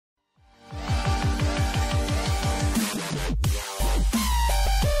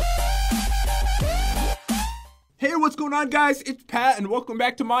going on, guys? It's Pat, and welcome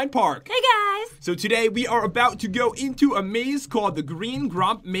back to Mine Park. Hey, guys! So today we are about to go into a maze called the Green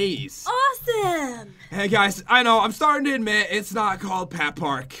Grump Maze. Awesome! Hey, guys, I know, I'm starting to admit it's not called Pat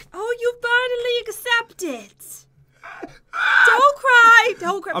Park. Oh, you finally accept it. Don't cry!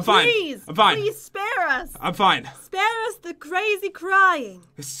 Don't cry. I'm fine. Please. I'm fine. Please spare us. I'm fine. Spare us the crazy crying.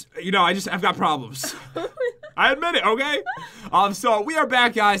 I've got problems. I admit it, okay? So we are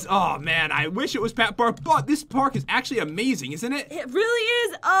back, guys. Oh, man, I wish it was Pat Park, but this park is actually amazing, isn't it? It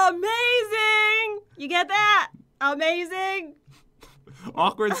really is amazing! You get that? Amazing!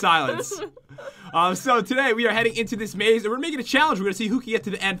 Awkward silence. So today we are heading into this maze, and we're making a challenge. We're going to see who can get to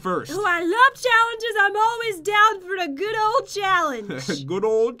the end first. Oh, I love challenges. I'm always down for a good old challenge. Good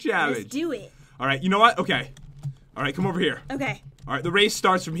old challenge. Let's do it. All right, you know what? Okay. All right, come over here. Okay. All right, the race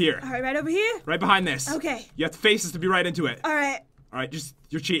starts from here. All right, right over here? Right behind this. Okay. You have to face us to be right into it. All right. All right,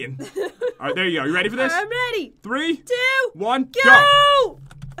 you're cheating. All right, there you go. You ready for this? I'm ready. 3, 2, 1, go!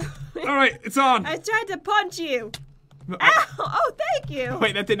 All right, it's on. I tried to punch you. Ow! Oh, thank you.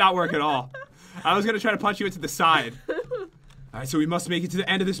 Wait, that did not work at all. I was going to try to punch you into the side. All right, so we must make it to the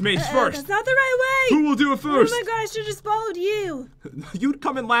end of this maze first. That's not the right way. Who will do it first? Oh my god, I should have just followed you. You'd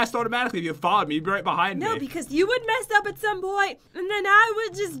come in last automatically if you followed me. You'd be right behind me. No, because you would mess up at some point, and then I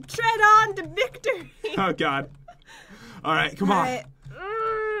would just tread on to victory. Oh, God. All right, come on. All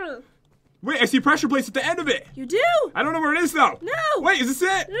right. Wait, I see pressure plates at the end of it. You do? I don't know where it is, though. No. Wait, is this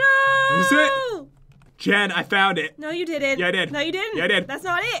it? No. Is this it? Jen, I found it. No, you didn't. Yeah, I did. No, you didn't. Yeah, I did. That's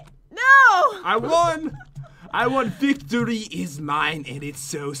not it. No. I won. I won. Victory is mine, and it's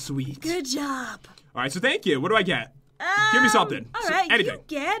so sweet. Good job. All right, so thank you. What do I get? Give me something. All right, anything. you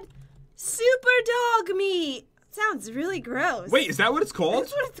get super dog meat. Sounds really gross. Wait, is that what it's called?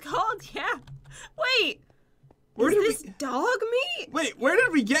 That's what it's called, yeah. Wait. Where is did this dog meat? Wait, where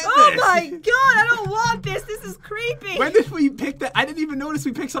did we get Oh this? my god, I don't want this. This is creepy. When did we pick that? I didn't even notice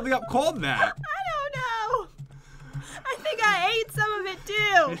we picked something up called that. I don't know. I think I ate some of it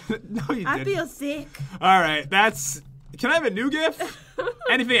too. No, you didn't. I feel sick. All right, that's... Can I have a new gift?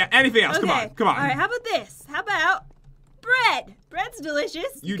 Anything else. Okay. Come on. All right, how about this? How about bread? Bread's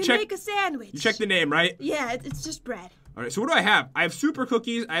delicious. You can make a sandwich. You check the name, right? Yeah, it's just bread. All right, so what do I have? I have super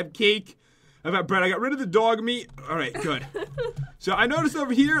cookies. I have cake. I've got bread. I got rid of the dog meat. All right, good. So I noticed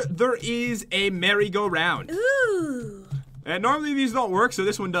over here there is a merry-go-round. Ooh. And normally these don't work, so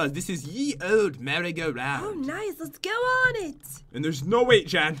this one does. This is Ye Old Merry-Go-Round. Oh, nice. Let's go on it. And there's no wait,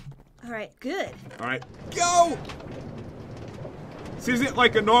 Jen. All right, good. All right, go! This isn't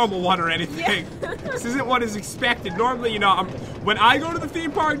like a normal one or anything. Yeah. This isn't what is expected. Normally, when I go to the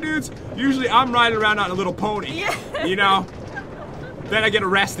theme park, dudes, usually I'm riding around on a little pony. Yeah. You know? Then I get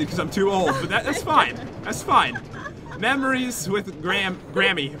arrested because I'm too old, but that's fine. That's fine. Memories with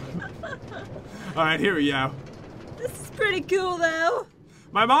Grammy. All right, here we go. This is pretty cool, though.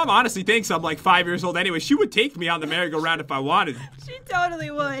 My mom honestly thinks I'm like 5 years old anyway. She would take me on the merry-go-round if I wanted. She totally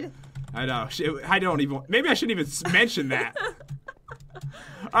would. I know. Maybe I shouldn't even mention that.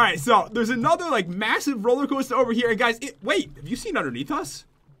 All right, so there's another like massive roller coaster over here, and guys, wait, have you seen underneath us?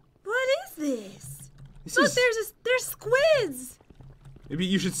 What is this? Look, there's squids. Maybe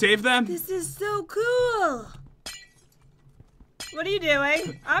you should save them? This is so cool. What are you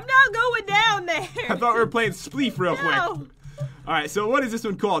doing? I'm not going down there. I thought we were playing Spleef real quick. No. All right, so what is this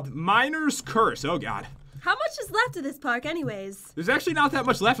one called? Miner's Curse. Oh, God. How much is left of this park anyways? There's actually not that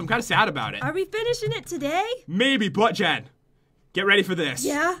much left. I'm kind of sad about it. Are we finishing it today? Maybe, but Jen, get ready for this.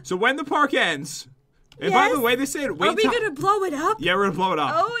 Yeah? So when the park ends, and Yes? by the way, they said wait Are we going to blow it up? Yeah, we're going to blow it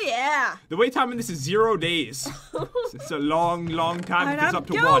up. Oh, yeah. The wait time in this is 0 days. It's a long, long time. All right, It's I'm up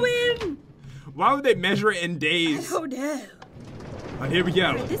to going. 1. Why would they measure it in days? I don't know. All right, here we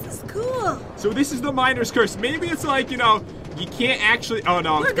go. This is cool. So this is the Miner's Curse. Maybe it's like, you can't actually... Oh,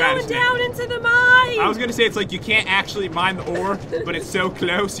 no, I'm We're Spanish. going down into the mine. I was going to say it's like you can't actually mine the ore, but it's so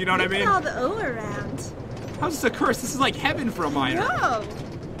close, you know what I mean? Look at all the ore around. How's this a curse? This is like heaven for a miner. No.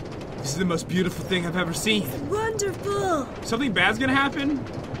 This is the most beautiful thing I've ever seen. Wonderful. Something bad's going to happen?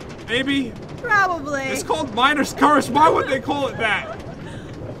 Maybe? Probably. It's called Miner's Curse. Why would they call it that?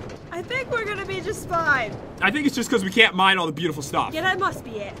 I think we're going to be just fine. I think it's just because we can't mine all the beautiful stuff. Yeah, that must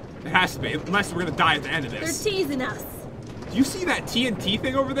be it. It has to be, unless we're going to die at the end of this. They're teasing us. Do you see that TNT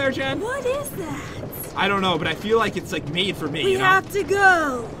thing over there, Jen? What is that? I don't know, but I feel like it's like made for me. We have to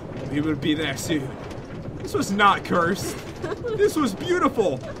go. We will be there soon. This was not cursed. This was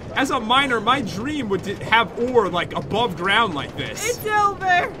beautiful. As a miner, my dream would have ore like above ground like this. It's over.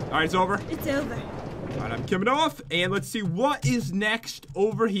 All right, it's over? It's over. All right, I'm coming off, and let's see what is next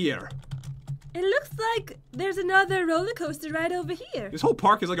over here. It looks like there's another roller coaster right over here. This whole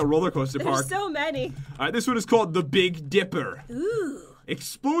park is like a roller coaster park. There's so many. All right, this one is called the Big Dipper. Ooh.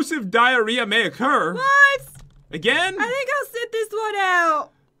 Explosive diarrhea may occur. What? Again? I think I'll sit this one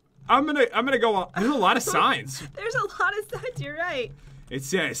out. I'm gonna go on. There's a lot of signs. There's a lot of signs, you're right. It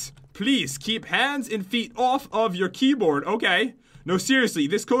says, please keep hands and feet off of your keyboard. Okay. No, seriously,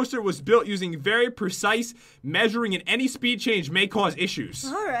 this coaster was built using very precise measuring, and any speed change may cause issues.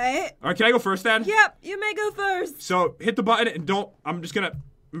 All right. All right, can I go first then? Yep, you may go first. So hit the button and don't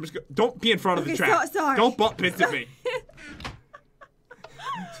be in front of the track. Sorry. Don't bump into me.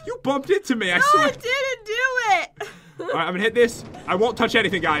 You bumped into me, I No, swear. I didn't do it. All right, I'm gonna hit this. I won't touch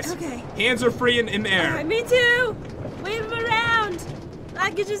anything, guys. Okay. Hands are free in the air. All right, me too. Wave them around.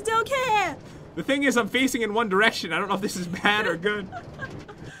 Like you just don't care. The thing is, I'm facing in one direction. I don't know if this is bad or good.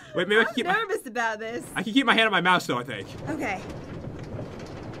 Wait, maybe I can keep I'm nervous about this. I can keep my hand on my mouse, though, I think. Okay.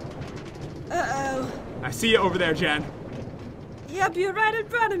 Uh-oh. I see you over there, Jen. Yep, you're right in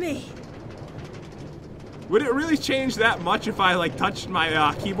front of me. Would it really change that much if I, like, touched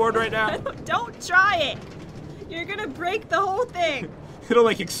my keyboard right now? Don't try it. You're gonna break the whole thing. It'll,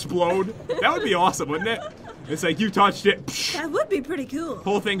 like, explode. That would be awesome, wouldn't it? It's like, you touched it. Psh, That would be pretty cool.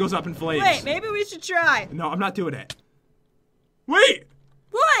 whole thing goes up in flames. Wait, maybe we should try. No, I'm not doing it. Wait!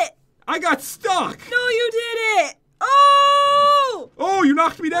 What? I got stuck! No, you did it. Oh! Oh, you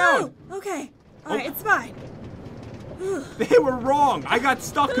knocked me down! Oh, okay. All right, it's fine. They were wrong. I got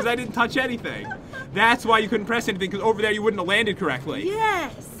stuck because I didn't touch anything. That's why you couldn't press anything, because over there you wouldn't have landed correctly.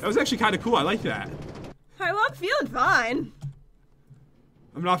 Yes. That was actually kind of cool. I like that. All right, well, I'm feeling fine.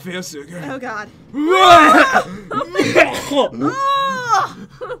 I'm not feeling so good. Oh, God. Oh Oh!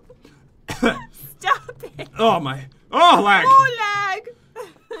 Stop it. my. Oh, lag. Oh,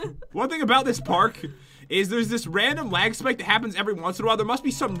 lag. One thing about this park is there's this random lag spike that happens every once in a while. There must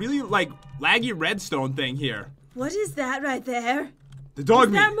be some really, like, laggy redstone thing here. What is that right there? The dog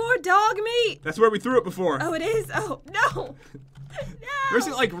Is meat. that more dog meat? That's where we threw it before. Oh, it is? Oh, no. There's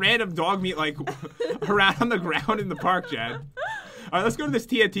No. like random dog meat like around on the ground in the park, Jen. All right, let's go to this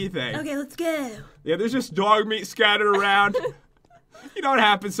TNT thing. Okay, let's go. Yeah, there's just dog meat scattered around. You know what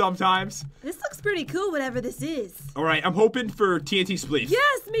happens sometimes. This looks pretty cool, whatever this is. All right, I'm hoping for TNT spleef.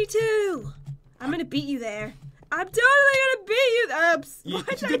 Yes, me too. I'm gonna beat you there. I'm totally gonna beat you. Oops. You Why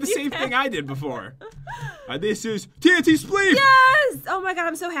did I did the do same that? thing I did before. This is TNT spleef. Yes! Oh my god,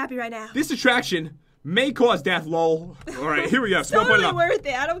 I'm so happy right now. This attraction may cause death, lol. All right, here we go. Spawn point it Totally up. worth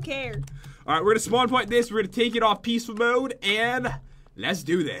it. I don't care. All right, we're gonna spawn point this. We're gonna take it off peaceful mode, and let's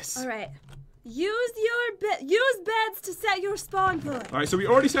do this. All right. Use beds to set your spawn point. All right, so we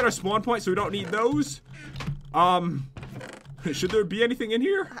already set our spawn point, so we don't need those. Should there be anything in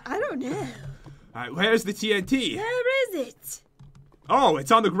here? I don't know. All right, where's the TNT? Where is it? Oh, it's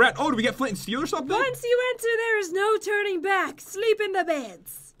on the ground. Oh, do we get flint and steel or something? Once you enter, there is no turning back. Sleep in the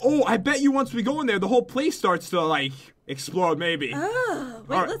beds. Oh, I bet you once we go in there, the whole place starts to, like, explode, maybe. Oh,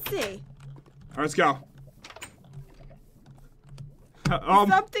 wait, All right. let's see. All right, let's go.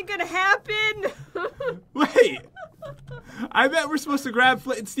 Something gonna happen? Wait. I bet we're supposed to grab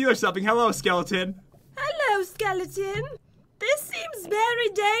flint and steel or something. Hello, skeleton. Hello, skeleton. This seems very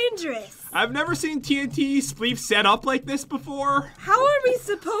dangerous. I've never seen TNT spleef set up like this before. How are we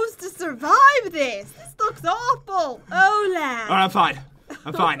supposed to survive this? This looks awful. Oh, lad. All right, I'm fine.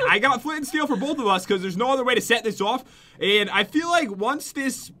 I'm fine. I got flint and steel for both of us because there's no other way to set this off. And I feel like once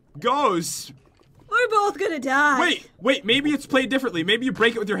this goes... We're both gonna die. Wait, maybe it's played differently. Maybe you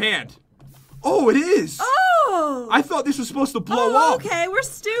break it with your hand. Oh, it is. Oh. I thought this was supposed to blow Oh, up. okay, we're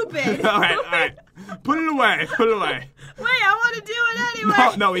stupid. all right. Put it away. Put it away. Wait, I want to do it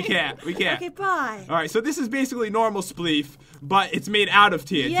anyway. No, we can't. We can't. Okay, bye. All right, so this is basically normal spleef, but it's made out of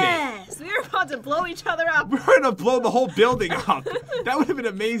TNT. Yes, we were about to blow each other up. We're gonna blow the whole building up. That would have been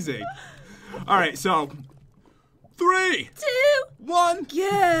amazing. All right, so 3, 2, 1.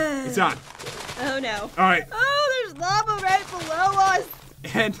 go. It's on. Oh no. All right, Oh, there's lava right below us.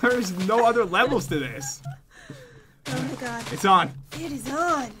 and there's no other levels to this. Oh my god. It's on. It is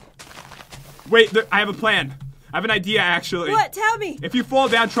on. Wait, I have a plan. I have an idea, actually. What? Tell me. If you fall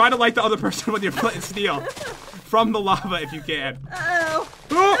down, try to light the other person with your flint and steel from the lava if you can. Uh-oh.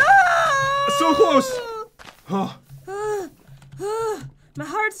 Oh! So close. Oh. My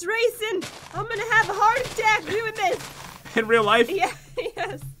heart's racing. I'm gonna have a heart attack doing this. In real life? Yeah,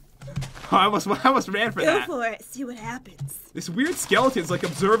 yes. Oh, I almost ran for Go that. for it. See what happens. This weird skeleton's like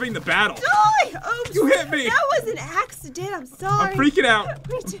observing the battle. Die! Oops. You hit me. That was an accident. I'm sorry. I'm freaking out.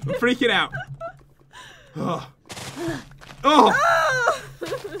 Me too. I'm freaking out. Oh. Oh.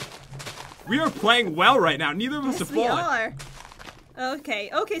 Oh! We are playing well right now. Neither of us Yes, have we fallen. are. Okay,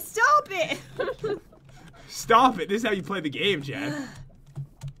 stop it. Stop it. This is how you play the game, Jen.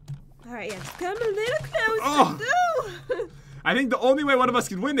 All right, yeah, just come a little closer. Oh. No. I think the only way one of us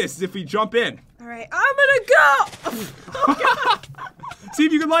can win this is if we jump in. All right, I'm gonna go. Oh, God. See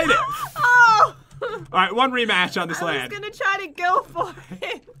if you can light it. Oh. All right, one rematch on this I was land. gonna try to go for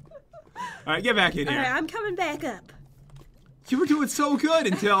it. All right, get back in All here. right, I'm coming back up. You were doing so good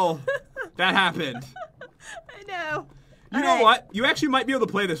until that happened. I know. You know what? You actually might be able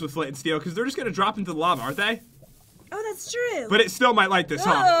to play this with flint and steel because they're just gonna drop into the lava, aren't they? Oh, that's true. But it still might light this,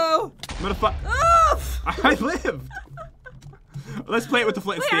 huh? Oh. I'm gonna Oh. I lived. Let's play it with the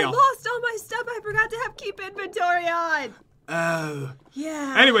flint and Wait, I steel. lost all my stuff. I forgot to have keep inventory on. Oh.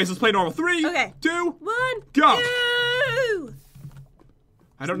 Yeah. Anyways, let's play normal. 3, Okay. 2, 1, go. 2.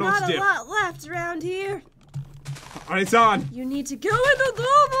 I don't know what to do. Not a lot left around here. All right, it's on. You need to go in the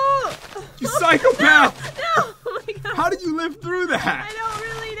lava. You psychopath! No. Oh my God. How did you live through I that? don't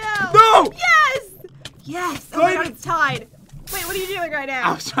really know. No! Yes. Yes. Oh my Light God, it. it's tied. Wait, what are you doing right now?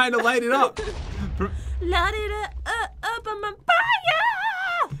 I was trying to light it up. Light it up, I'm on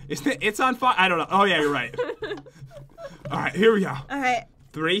fire. It's on fire. I don't know. Oh, yeah, you're right. All right, here we go. All right.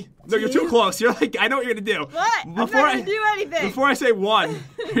 3. No, you're too close. You're like, I know what you're going to do. What? I'm not going to do anything. Before I say 1,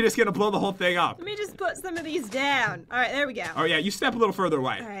 you're just going to blow the whole thing up. Let me just put some of these down. All right, there we go. Oh, yeah, you step a little further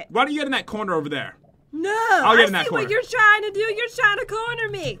away. All right. Why don't you get in that corner over there? No. I'll get in that I see corner. what you're trying to do. You're trying to corner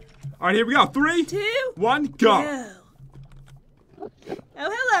me. All right, here we go. 3, 2, 1, go. go.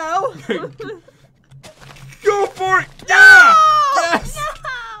 Oh, hello. Go for it. Yeah! Oh, Yes!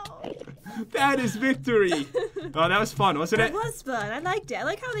 no. That is victory. Oh, that was fun, wasn't That it? was fun. I liked it. I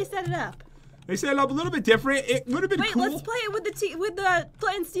like how they set it up. They set it up a little bit different. It would have been Wait, cool. let's play it with the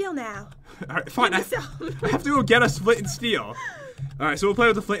flint and steel now. All right, fine. I Give me some. have to go get us flint and steel. All right, so we'll play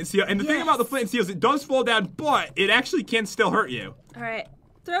with the flint and steel. And the thing Yes. about the flint and steel is it does fall down, but it actually can still hurt you. All right.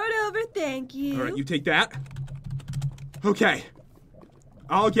 Throw it over. Thank you. All right, you take that. Okay.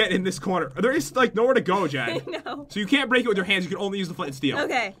 I'll get in this corner. There is, like, nowhere to go, Jen. No. So you can't break it with your hands. You can only use the flint and steel.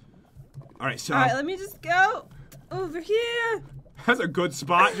 Okay. All right, so All right, let me just go over here. that's a good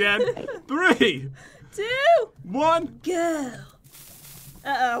spot, Jen. 3, 2, 1. go.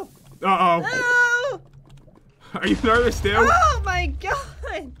 Uh-oh. Uh-oh. Oh! Are you nervous, too? Oh, my God.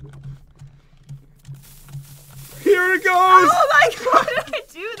 Here it goes. Oh, my God. Why did I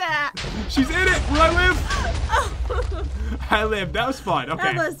do that? She's in it. Will I live? Oh. I lived. That was fun.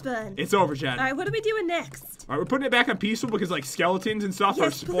 Okay. That was fun. It's over, Jen. All right, what are we doing next? All right, we're putting it back on peaceful because like skeletons and stuff are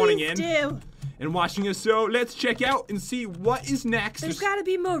Yes, spawning please in do. and watching us. So let's check out and see what is next. There's got to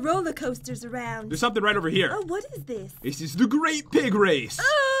be more roller coasters around. There's something right over here. Oh, what is this? This is the Great Pig Race.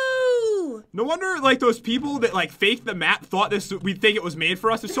 Oh! No wonder like those people that like faked the map thought we'd think it was made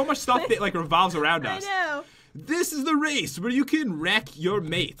for us. There's so much stuff that like revolves around I us. know. This is the race where you can wreck your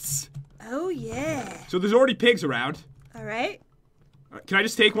mates. Oh, yeah. So there's already pigs around. All right. All right, can I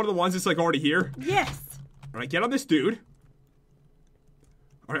just take one of the ones that's like already here? Yes. All right, get on this dude.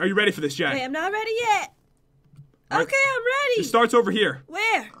 All right, are you ready for this, Jen? Wait, I'm not ready yet. All right. Okay, I'm ready. It starts over here.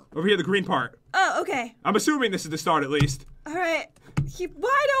 Where? Over here, the green part. Oh, okay. I'm assuming this is the start at least. All right.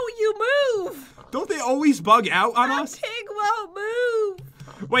 Why don't you move? Don't they always bug out on That us? pig won't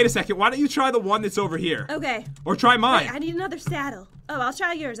move. Wait a second. Why don't you try the one that's over here? Okay. Or try mine. Wait, I need another saddle. Oh, I'll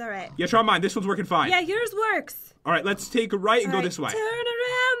try yours. All right. Yeah, try mine. This one's working fine. Yeah, yours works. All right, let's take a right and All go right, this way. Turn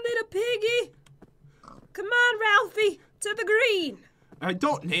around, little piggy. Come on, Ralphie. To the green. All right,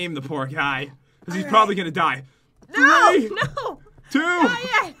 don't name the poor guy, because he's All right. probably going to die. No, 3, no. 2, Not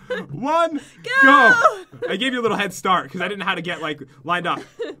yet. 1, Go. I gave you a little head start, because I didn't know how to get, like, lined up.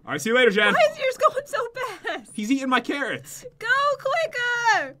 All right, see you later, Jen. Why is yours going so fast? He's eating my carrots. Go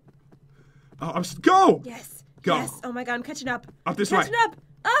quicker. Oh, go. Yes. Go. Yes. Oh my God, I'm catching up. Up this I'm way. catching up.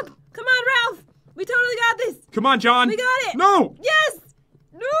 Up. Come on, Ralph. We totally got this. Come on, John. We got it. No. Yes.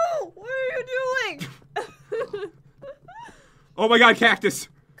 No. What are you doing? Oh, my God, cactus.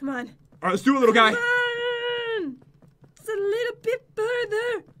 Come on. All right, let's do it, little guy. Come on. It's a little bit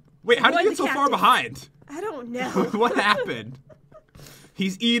further. Wait, how did Avoid you get the so far cactus. behind? I don't know. What happened?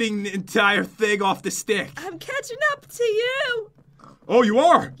 He's eating the entire thing off the stick. I'm catching up to you. Oh, you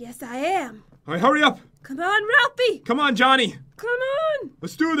are? Yes, I am. All right, hurry up. Come on, Ralphie. Come on, Johnny. Come on.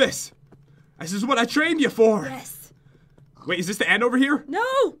 Let's do this. This is what I trained you for. Yes. Wait, is this the end over here? No.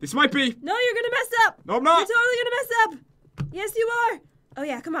 This might be. No, you're gonna mess up. No, I'm not. You're totally gonna mess up. Yes, you are. Oh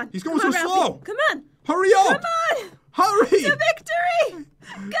yeah, come on. He's going Come so on, Ralphie. slow. Come on. Hurry up. Come on. Hurry. To victory.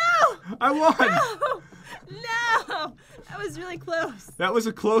 Go. I won. No. No. That was really close. That was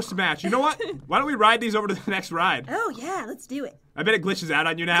a close match. You know what? Why don't we ride these over to the next ride? Oh yeah, let's do it. I bet it glitches out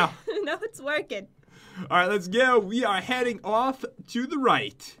on you now. No, it's working. All right, let's go. We are heading off to the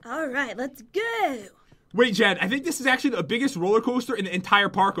right. All right, let's go. Wait, Jen, I think this is actually the biggest roller coaster in the entire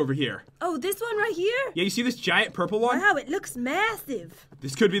park over here. Oh, this one right here? Yeah, you see this giant purple one? Wow, it looks massive.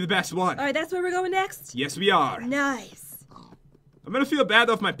 This could be the best one. All right, that's where we're going next? Yes, we are. Nice. I'm gonna feel bad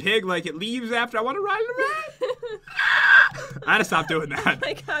though if my pig, like, it leaves after I want to ride it around. I gotta stop doing that. Oh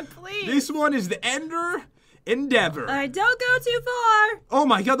my God, please. This one is the ENDER. All right, don't go too far. Oh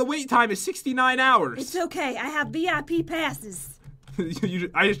my God, the wait time is 69 hours. It's okay. I have VIP passes.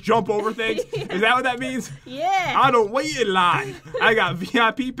 I just jump over things? Yeah. Is that what that means? Yeah. I don't wait in line. I got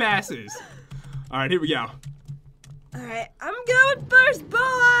VIP passes. All right, here we go. All right, I'm going first.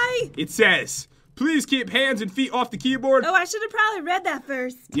 Bye. It says, please keep hands and feet off the keyboard. Oh, I should have probably read that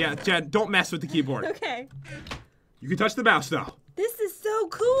first. Yeah, Jen, don't mess with the keyboard. Okay. You can touch the mouse though. This is so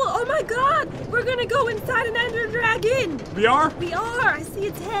cool. Oh my God. We're going to go inside an Ender Dragon. We are? We are. I see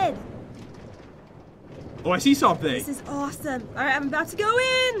its head. Oh, I see something. This is awesome. All right, I'm about to go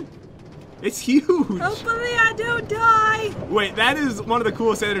in. It's huge. Hopefully I don't die. Wait, that is one of the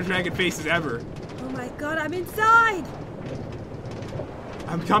coolest Ender Dragon faces ever. Oh my God, I'm inside.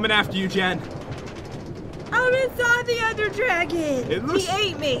 I'm coming after you, Jen. I'm inside the Ender Dragon. He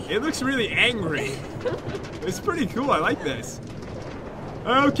ate me. It looks really angry. It's pretty cool. I like this.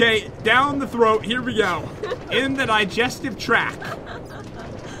 Okay, down the throat. Here we go. In the digestive tract.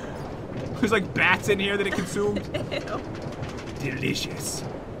 There's like bats in here that it consumed. Ew. Delicious.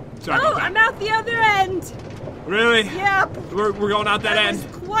 Sorry Oh, about that. I'm out the other end. Really? Yep. We're going out that end.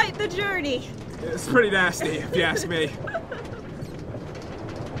 Was quite the journey. It's pretty nasty, if you ask me.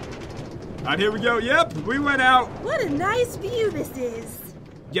 Alright, here we go. Yep, we went out. What a nice view this is.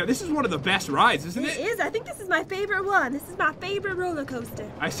 Yeah, this is one of the best rides, isn't It it? is. I think this is my favorite one. This is my favorite roller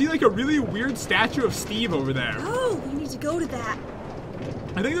coaster. I see like a really weird statue of Steve over there. Oh, we need to go to that.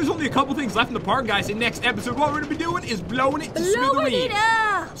 I think there's only a couple things left in the park, guys. In next episode, what we're going to be doing is blowing it to Blowing it smithereens.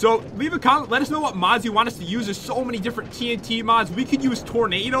 up. So leave a comment. Let us know what mods you want us to use. There's so many different TNT mods. We could use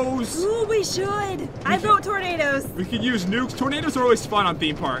tornadoes. Ooh, we should. I vote tornadoes. We could use nukes. Tornadoes are always fun on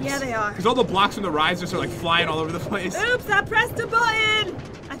theme parks. Yeah, they are. Because all the blocks from the rides just are like flying all over the place. Oops, I pressed a button.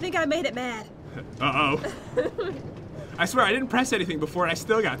 I think I made it mad. Uh-oh. I swear, I didn't press anything before and I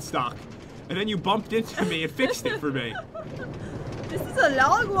still got stuck. And then you bumped into me and fixed it for me. This is a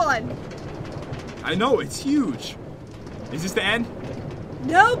long one. I know, it's huge. Is this the end?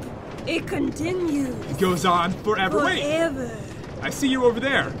 Nope. It continues. It goes on forever. Wait, Forever. I see you over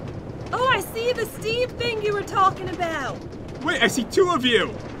there. Oh, I see the Steve thing you were talking about. Wait, I see two of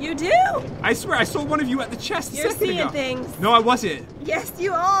you. You do? I swear, I saw one of you at the chest a You're second seeing ago. things. No, I wasn't. Yes,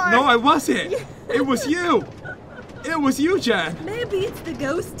 you are. No, I wasn't. It was you. It was you, Jen. Maybe it's the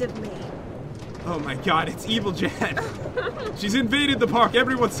ghost of me. Oh my God, it's evil Jen. She's invaded the park.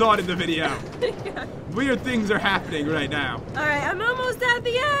 Everyone saw it in the video. Yeah. Weird things are happening right now. All right, I'm almost at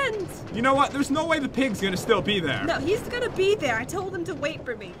the end. You know what? There's no way the pig's gonna still be there. No, he's gonna be there. I told him to wait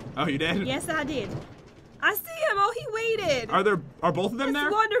for me. Oh, you did? Yes, I did. I see him. Oh, he waited. Are both of them That's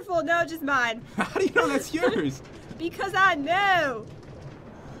there? wonderful. No, just mine. How do you know that's yours? Because I know.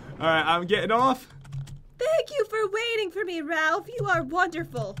 All right, I'm getting off. Thank you for waiting for me, Ralph. You are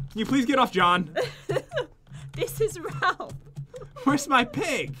wonderful. Can you please get off, John? This is Ralph. Where's my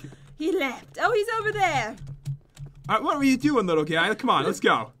pig? He left. Oh, he's over there. All right, what were you doing, little guy? Come on, let's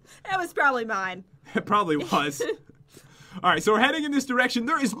go. That was probably mine. It probably was. All right, so we're heading in this direction.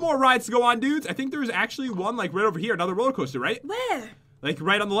 There is more rides to go on, dudes. I think there's actually one like right over here, another roller coaster, right? Where? Like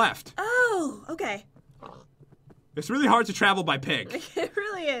right on the left. Oh, okay. It's really hard to travel by pig. It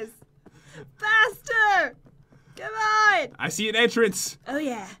really is. Faster! Come on! I see an entrance, Oh,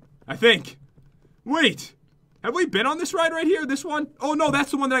 yeah. I think. Wait, have we been on this ride right here? This one? Oh no,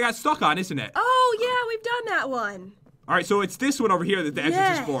 that's the one that I got stuck on, isn't it? Oh, yeah, we've done that one. All right, so it's this one over here that the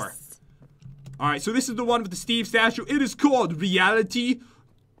entrance is for. Yes. All right, so this is the one with the Steve statue. It is called Reality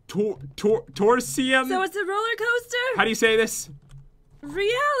Torsion. So it's a roller coaster? How do you say this?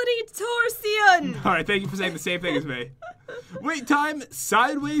 Reality Torsion. All right, thank you for saying the same thing as me. Wait time,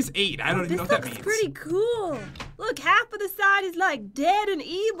 sideways 8. I don't even know This what that looks means. pretty cool. Look, half of the side is like dead and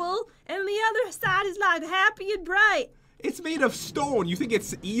evil, and the other side is like happy and bright. It's made of stone. You think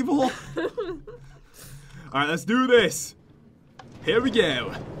it's evil? All right, let's do this. Here we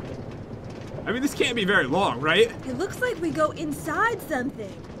go. I mean, this can't be very long, right? It looks like we go inside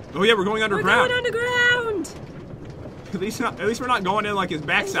something. Oh yeah, we're going underground. We're going underground. At least we're not going in like his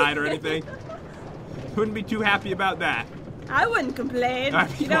backside or anything. Wouldn't be too happy about that. I wouldn't complain.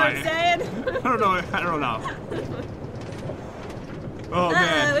 I'd be You know what I'm quiet. saying? I don't know. Oh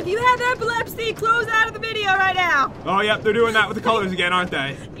man. If you have epilepsy, close out of the video right now. Oh yep, they're doing that with the colors again, aren't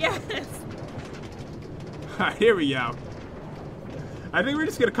they? Yes. Alright, here we go. I think we're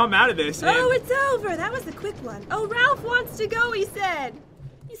just gonna come out of this. Oh, it's over. That was a quick one. Oh, Ralph wants to go, he said.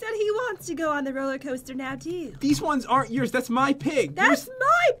 He said he wants to go on the roller coaster now, too. These ones aren't yours. That's my pig. That's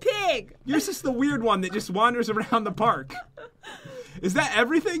my pig. Yours is the weird one that just wanders around the park. Is that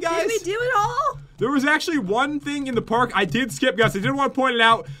everything, guys? Did we do it all? There was actually one thing in the park I did skip, guys. I did want to point it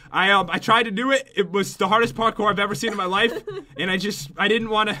out. I tried to do it. It was the hardest parkour I've ever seen in my life, and I didn't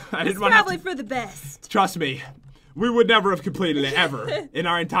want to. It's probably for the best. Trust me, we would never have completed it ever in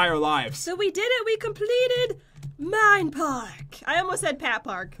our entire lives. So we did it. We completed Mine Park. I almost said Pat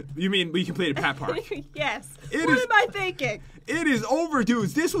Park. You mean we completed Pat Park? Yes. What am I thinking? It is over,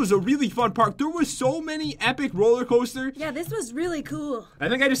 dudes. This was a really fun park. There were so many epic roller coasters. Yeah, this was really cool. I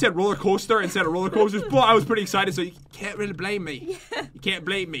think I just said roller coaster instead of roller coasters, but I was pretty excited, so you can't really blame me. Yeah. You can't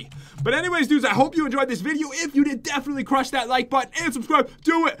blame me. But anyways, dudes, I hope you enjoyed this video. If you did, definitely crush that like button and subscribe.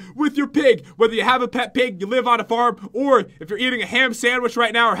 Do it with your pig. Whether you have a pet pig, you live on a farm, or if you're eating a ham sandwich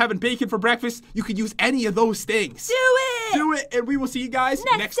right now or having bacon for breakfast, you could use any of those things. Do it! Do it, and we will see you guys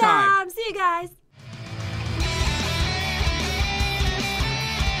next time. See you guys.